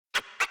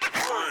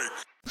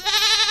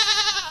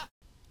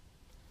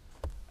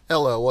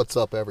Hello, what's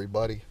up,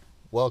 everybody?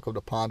 Welcome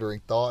to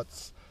Pondering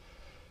Thoughts.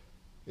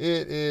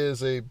 It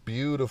is a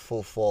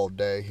beautiful fall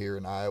day here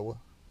in Iowa,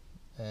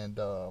 and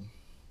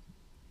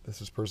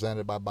this is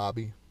presented by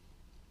Bobby.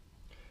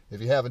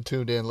 If you haven't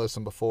tuned in,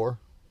 listened before,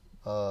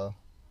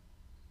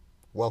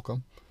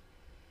 welcome.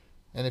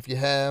 And if you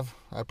have,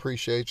 I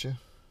appreciate you.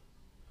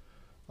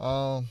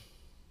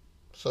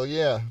 So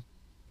yeah,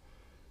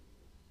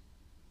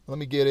 let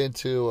me get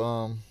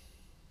into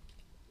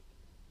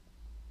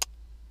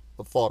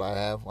the thought I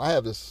have. I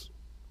have this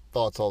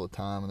thoughts all the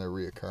time, and they're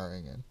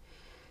reoccurring. And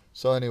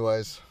so,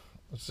 anyways,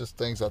 it's just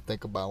things I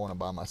think about when I'm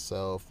by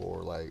myself,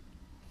 or like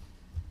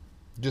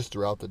just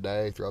throughout the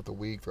day, throughout the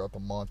week, throughout the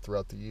month,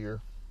 throughout the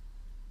year.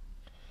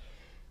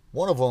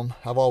 One of them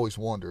I've always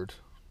wondered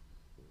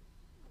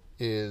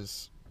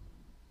is,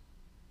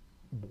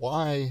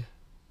 why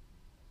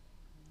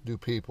do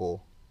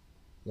people,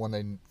 when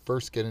they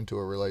first get into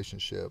a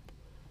relationship,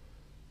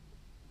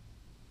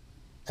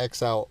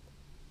 X out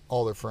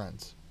all their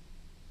friends?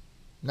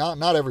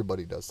 Not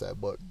everybody does that,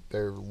 but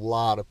there are a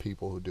lot of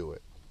people who do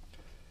it.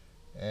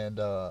 And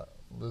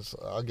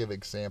I'll give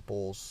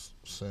examples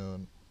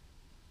soon,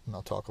 and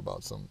I'll talk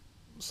about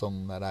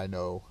some that I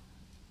know,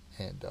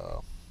 and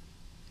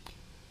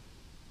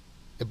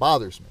it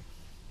bothers me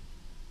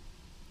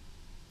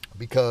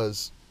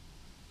because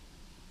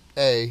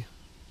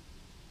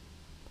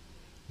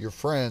your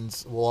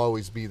friends will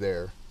always be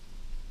there,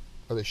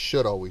 or they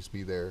should always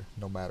be there,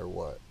 no matter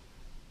what.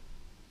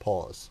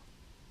 Pause.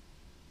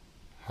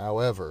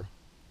 However,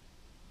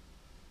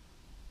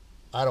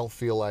 I don't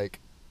feel like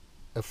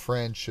a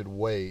friend should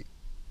wait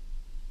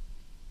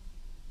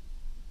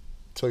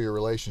till your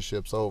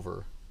relationship's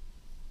over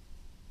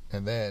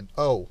and then,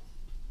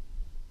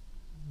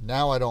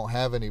 now I don't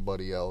have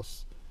anybody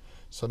else,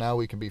 so now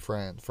we can be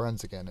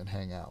friends again and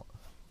hang out.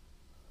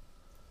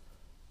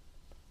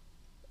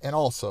 And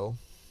also,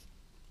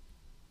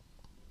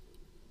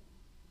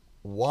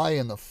 why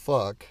in the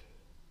fuck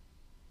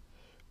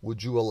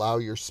would you allow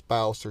your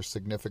spouse or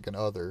significant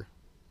other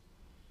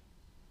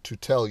to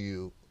tell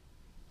you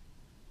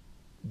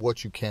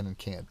what you can and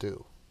can't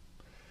do?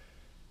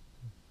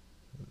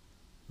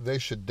 They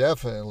should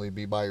definitely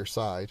be by your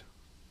side,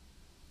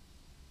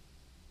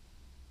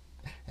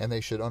 and they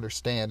should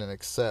understand and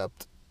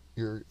accept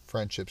your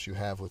friendships you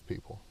have with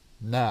people.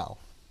 Now,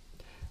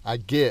 I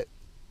get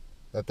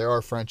that there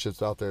are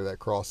friendships out there that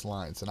cross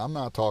lines, and I'm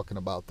not talking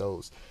about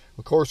those.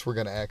 Of course, we're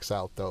going to X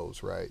out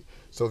those, right?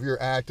 So if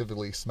you're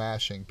actively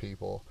smashing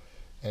people,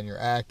 and you're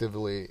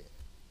actively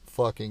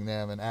fucking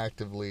them, and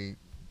actively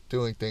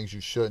doing things you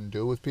shouldn't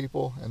do with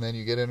people, and then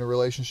you get in a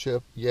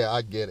relationship, yeah,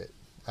 I get it.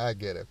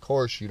 Of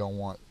course you don't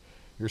want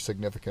your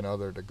significant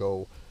other to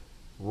go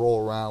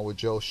roll around with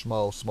Joe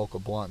Schmo, smoke a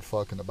blunt,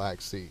 fuck in the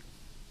back seat.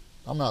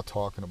 I'm not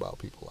talking about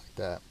people like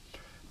that.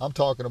 I'm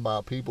talking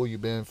about people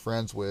you've been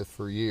friends with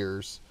for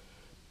years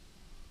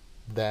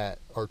that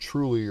are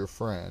truly your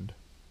friend,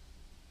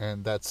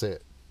 and that's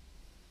it.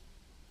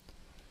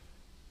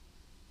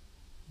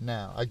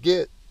 Now, I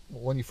get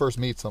when you first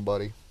meet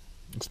somebody,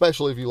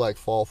 especially if you like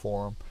fall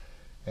for them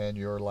and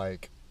you're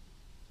like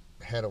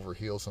head over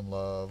heels in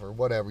love, or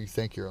whatever, you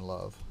think you're in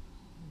love,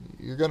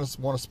 you're going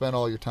to want to spend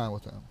all your time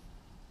with them.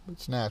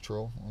 It's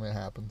natural. I mean, it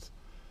happens.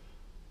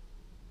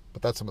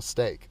 But that's a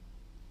mistake,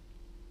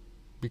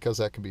 because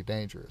that can be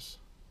dangerous.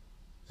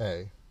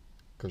 A,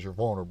 because you're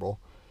vulnerable,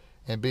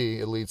 and B,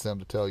 it leads them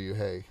to tell you,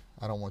 hey,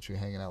 I don't want you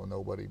hanging out with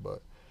nobody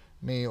but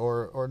me,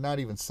 or not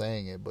even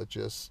saying it, but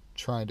just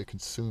trying to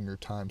consume your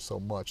time so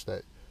much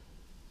that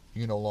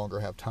you no longer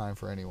have time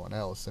for anyone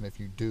else. And if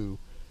you do,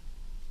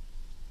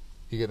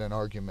 you get in an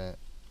argument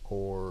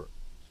or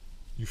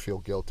you feel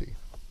guilty.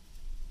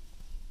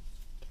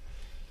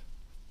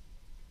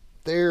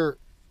 There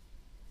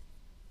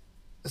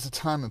is a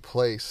time and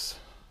place,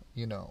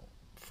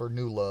 for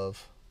new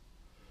love.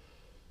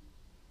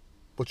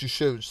 But you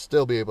should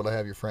still be able to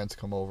have your friends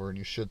come over, and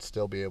you should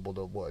still be able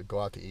to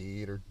go out to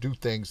eat or do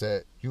things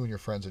that you and your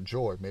friends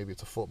enjoy. Maybe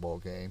it's a football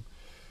game.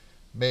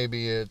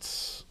 Maybe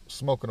it's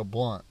smoking a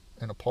blunt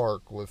in a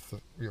park with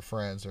your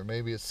friends, or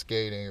maybe it's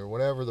skating, or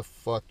whatever the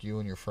fuck you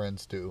and your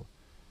friends do.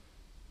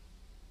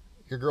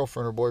 Your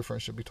girlfriend or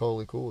boyfriend should be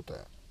totally cool with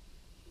that.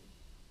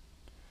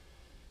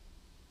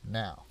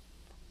 Now,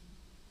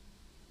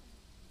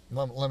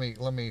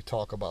 let me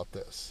talk about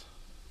this,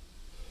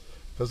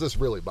 because this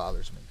really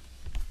bothers me.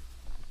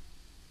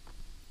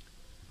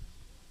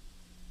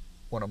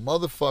 When a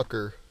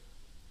motherfucker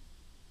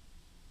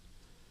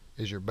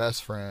is your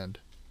best friend,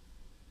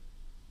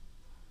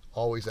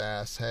 always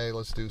asks, hey,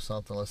 let's do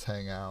something, let's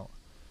hang out.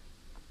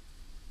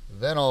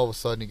 Then all of a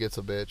sudden he gets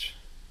a bitch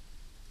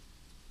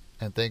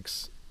and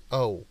thinks,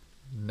 oh,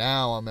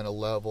 now I'm in a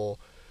level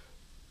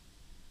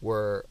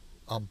where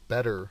I'm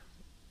better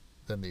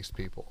than these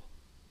people.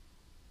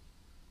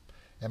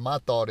 And my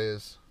thought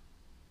is,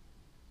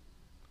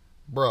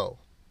 bro,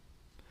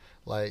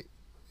 like,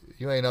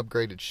 you ain't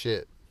upgraded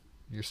shit.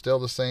 You're still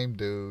the same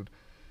dude.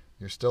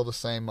 You're still the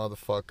same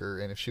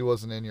motherfucker, and if she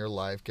wasn't in your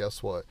life,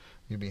 guess what?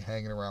 You'd be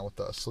hanging around with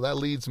us. So that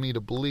leads me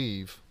to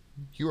believe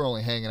you were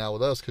only hanging out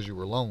with us because you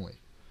were lonely.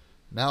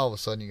 Now all of a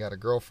sudden you got a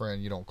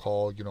girlfriend, you don't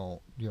call, you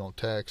don't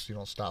text, you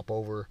don't stop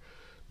over,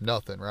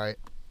 nothing, right?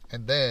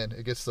 And then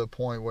it gets to the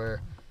point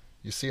where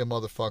you see a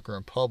motherfucker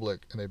in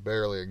public and they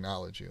barely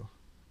acknowledge you,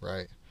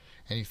 right?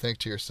 And you think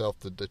to yourself,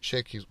 the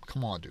chick,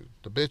 come on, dude,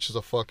 the bitch is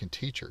a fucking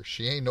teacher.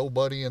 She ain't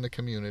nobody in the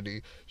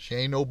community. She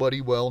ain't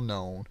nobody well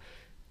known,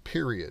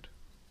 period.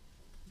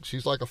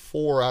 She's like a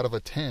 4 out of a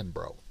 10,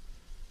 bro.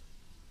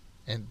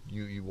 And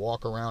you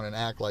walk around and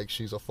act like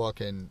she's a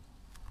fucking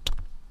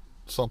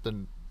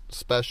something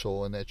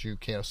special and that you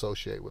can't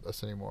associate with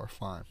us anymore.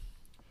 Fine.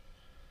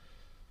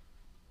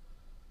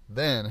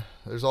 Then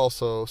there's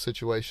also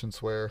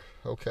situations where,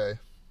 okay,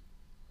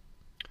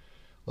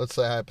 let's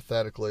say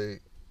hypothetically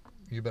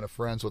you've been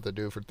friends with a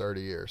dude for 30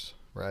 years,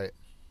 right?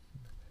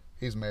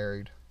 He's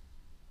married.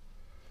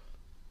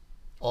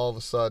 All of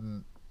a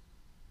sudden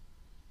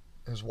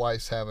his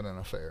wife's having an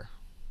affair,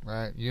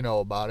 right? You know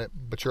about it,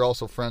 but you're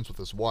also friends with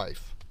his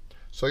wife.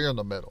 So you're in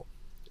the middle.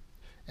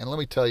 And let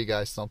me tell you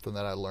guys something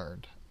that I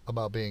learned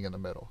about being in the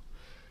middle.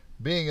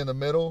 Being in the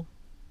middle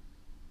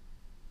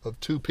of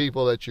two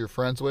people that you're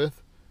friends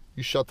with,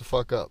 you shut the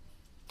fuck up.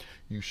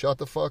 You shut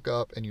the fuck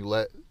up and you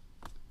let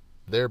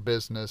their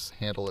business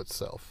handle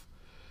itself.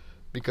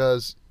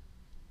 Because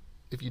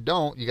if you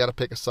don't, you got to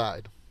pick a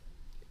side.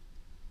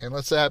 And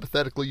let's say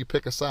hypothetically you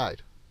pick a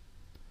side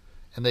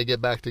and they get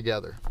back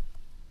together.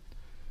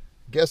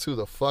 Guess who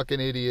the fucking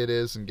idiot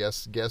is, and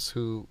guess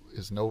who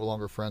is no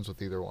longer friends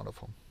with either one of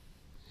them?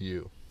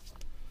 You.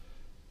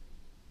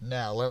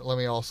 Now, let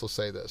me also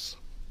say this.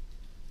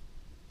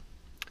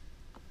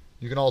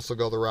 You can also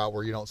go the route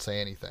where you don't say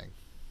anything.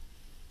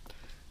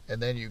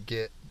 And then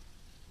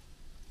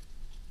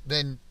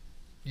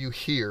you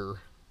hear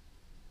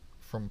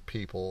from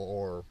people,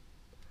 or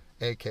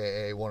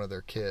AKA one of their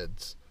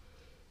kids,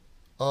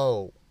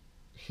 oh,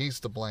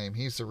 he's to blame.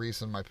 He's the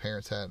reason my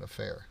parents had an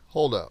affair.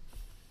 Hold up.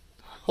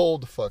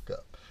 Hold the fuck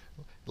up.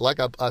 Like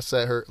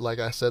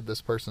I said this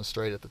person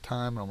straight at the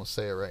time, and I'm going to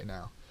say it right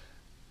now.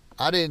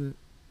 I didn't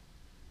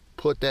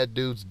put that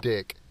dude's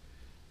dick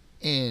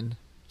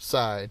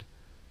inside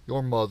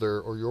your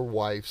mother or your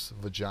wife's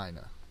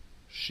vagina.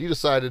 She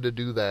decided to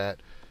do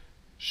that.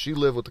 She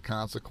lived with the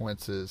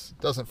consequences.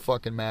 Doesn't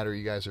fucking matter.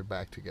 You guys are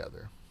back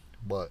together.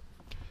 But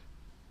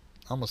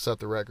I'm going to set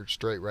the record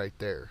straight right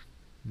there.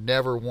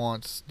 Never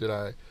once did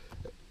I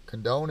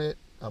condone it.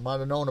 I might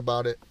have known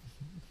about it,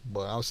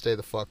 but I'll stay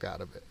the fuck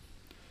out of it.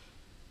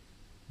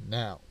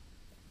 Now,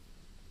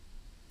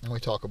 let me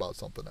talk about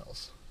something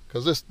else.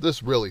 Because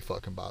this really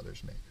fucking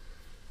bothers me.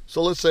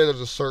 So let's say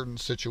there's a certain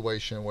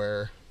situation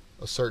where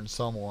a certain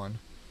someone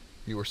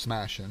you were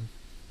smashing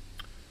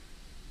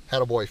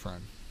had a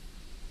boyfriend.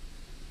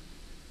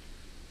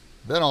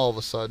 Then all of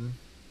a sudden,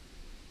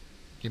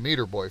 you meet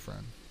her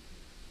boyfriend.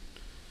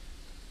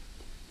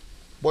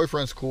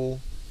 Boyfriend's cool.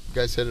 You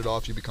guys hit it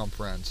off. You become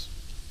friends.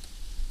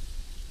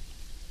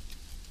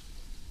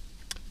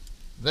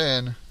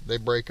 Then they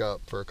break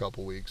up for a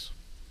couple weeks.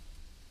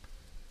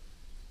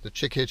 The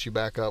chick hits you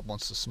back up,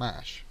 wants to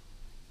smash.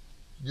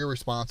 Your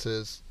response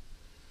is,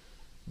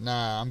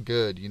 nah, I'm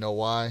good. You know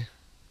why?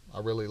 I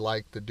really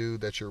like the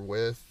dude that you're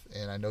with,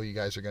 and I know you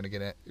guys are going to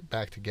get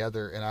back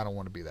together, and I don't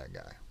want to be that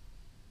guy.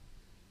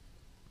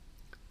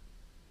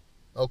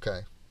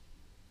 Okay.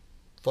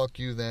 Fuck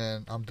you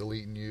then. I'm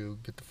deleting you.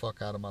 Get the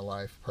fuck out of my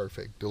life.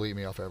 Perfect. Delete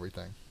me off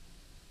everything.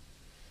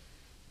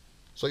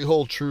 So you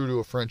hold true to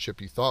a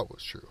friendship you thought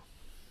was true.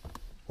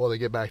 Well, they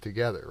get back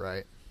together,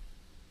 right?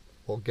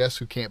 Well, guess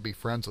who can't be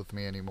friends with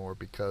me anymore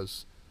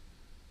because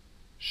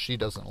she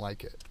doesn't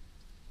like it?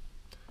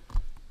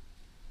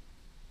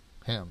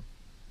 Him.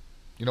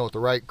 You know what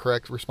the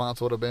correct response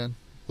would have been?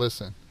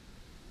 Listen,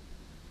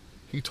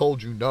 he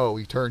told you no,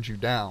 he turned you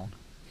down.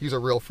 He's a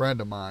real friend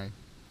of mine.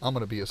 I'm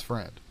going to be his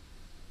friend.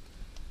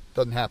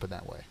 Doesn't happen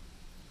that way.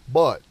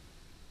 But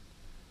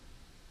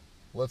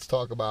let's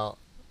talk about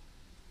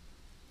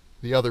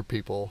the other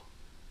people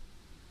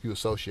you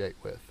associate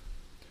with.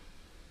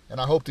 And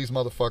I hope these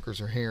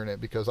motherfuckers are hearing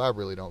it because I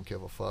really don't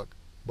give a fuck.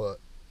 But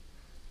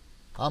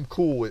I'm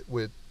cool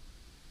with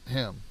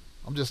him.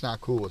 I'm just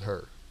not cool with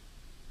her.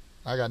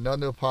 I got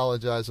nothing to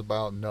apologize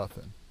about,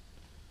 nothing.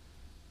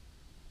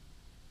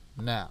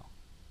 Now,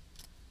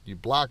 you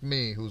block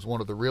me, who's one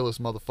of the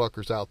realest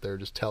motherfuckers out there,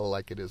 just tell it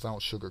like it is. I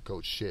don't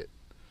sugarcoat shit.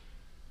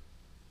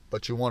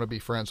 But you want to be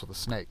friends with a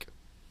snake.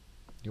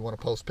 You want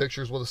to post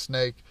pictures with a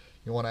snake.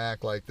 You want to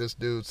act like this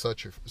dude's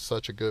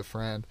such a good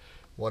friend.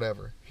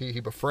 Whatever. He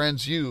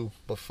befriends you,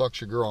 but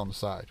fucks your girl on the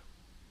side.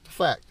 It's a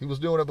fact. He was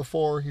doing it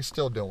before. He's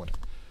still doing it.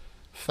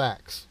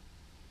 Facts.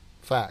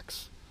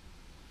 Facts.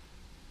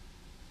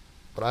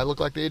 But I look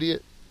like the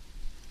idiot?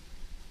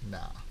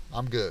 Nah.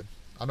 I'm good.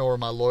 I know where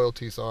my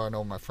loyalties are. I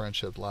know where my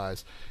friendship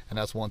lies. And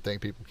that's one thing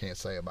people can't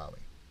say about me.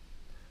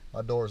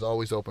 My door is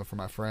always open for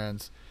my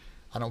friends.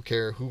 I don't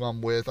care who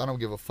I'm with. I don't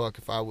give a fuck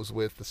if I was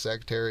with the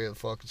Secretary of the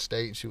fucking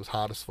state and she was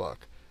hot as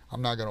fuck.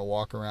 I'm not going to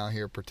walk around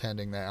here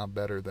pretending that I'm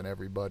better than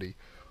everybody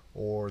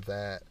or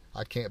that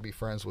I can't be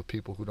friends with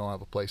people who don't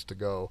have a place to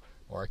go,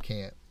 or I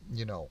can't,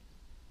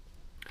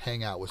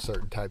 hang out with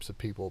certain types of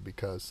people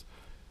because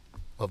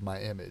of my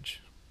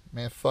image.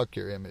 Man, fuck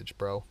your image,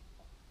 bro.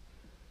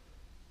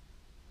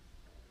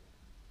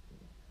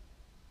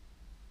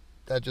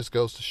 That just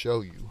goes to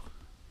show you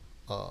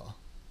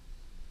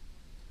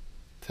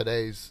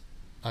today's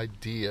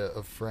idea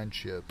of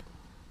friendship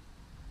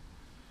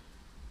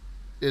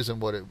isn't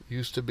what it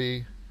used to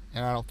be,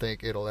 and I don't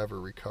think it'll ever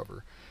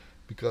recover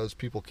because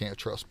people can't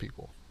trust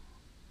people.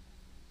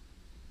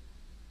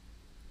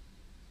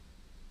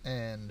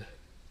 And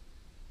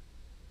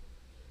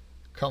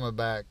coming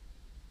back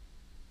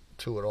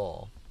to it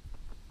all,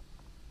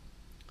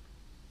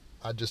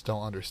 I just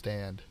don't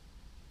understand.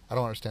 I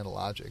don't understand the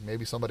logic.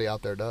 Maybe somebody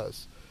out there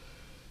does.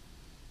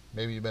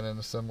 Maybe you've been in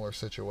a similar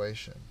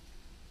situation.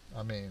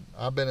 I mean,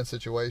 I've been in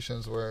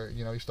situations where,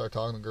 you start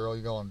talking to a girl,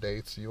 you go on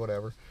dates, you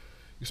whatever.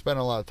 You spend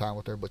a lot of time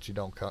with her, but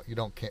can't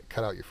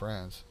cut out your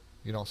friends.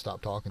 You don't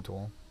stop talking to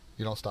them.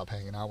 You don't stop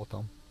hanging out with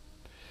them.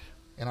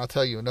 And I'll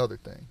tell you another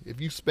thing.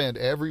 If you spend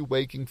every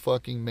waking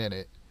fucking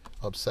minute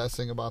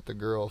obsessing about the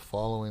girl,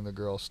 following the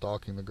girl,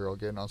 stalking the girl,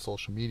 getting on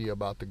social media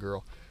about the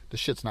girl, this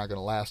shit's not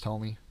gonna last,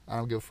 homie. I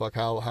don't give a fuck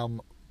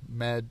how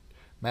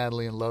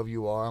madly in love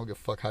you are. I don't give a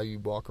fuck how you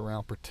walk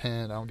around,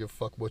 pretend. I don't give a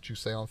fuck what you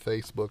say on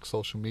Facebook,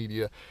 social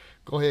media.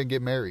 Go ahead and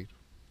get married.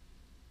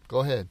 Go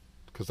ahead,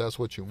 because that's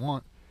what you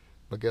want.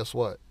 But guess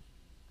what?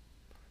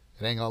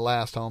 It ain't gonna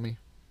last, homie.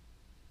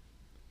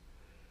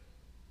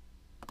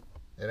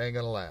 It ain't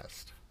gonna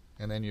last.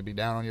 And then you'll be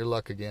down on your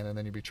luck again, and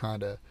then you'll be trying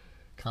to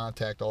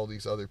contact all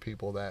these other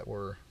people that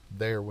were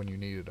there when you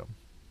needed them.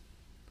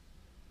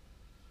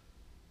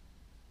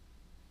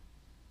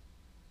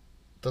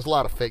 There's a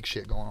lot of fake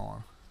shit going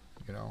on.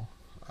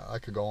 I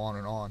could go on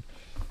and on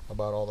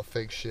about all the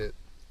fake shit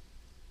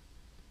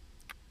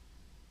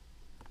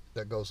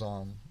that goes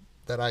on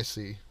that I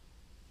see.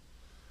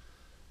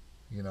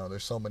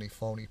 There's so many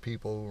phony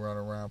people who run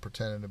around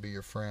pretending to be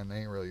your friend. They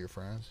ain't really your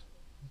friends.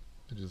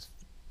 They're just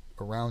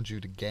around you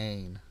to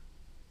gain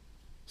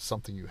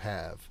something you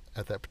have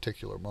at that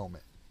particular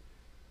moment.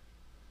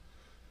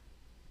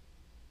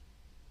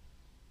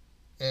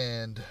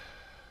 And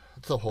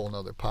it's a whole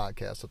nother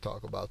podcast to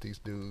talk about these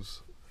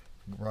dudes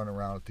run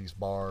around at these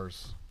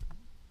bars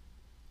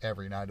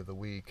every night of the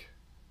week,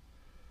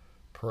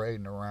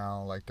 parading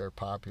around like they're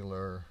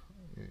popular.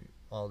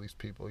 All these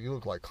people, you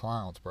look like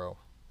clowns, bro.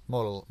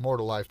 More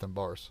to life than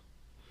bars.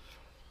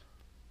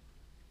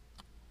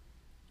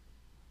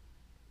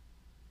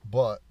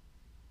 But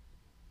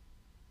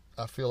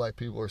I feel like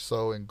people are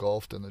so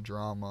engulfed in the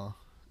drama,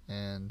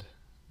 and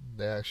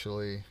they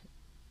actually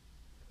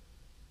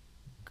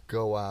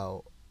go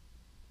out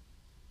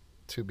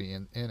to be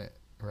in it,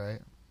 right?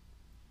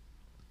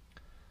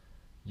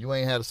 You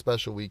ain't had a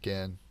special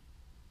weekend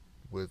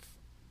with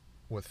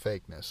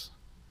fakeness,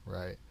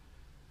 right?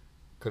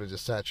 Could have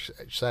just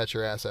sat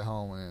your ass at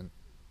home and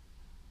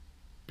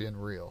been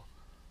real.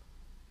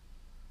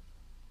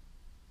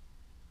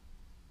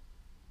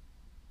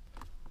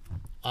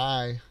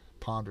 I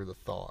ponder the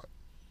thought.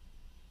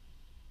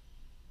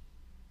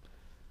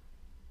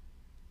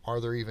 Are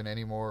there even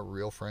any more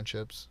real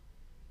friendships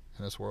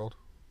in this world?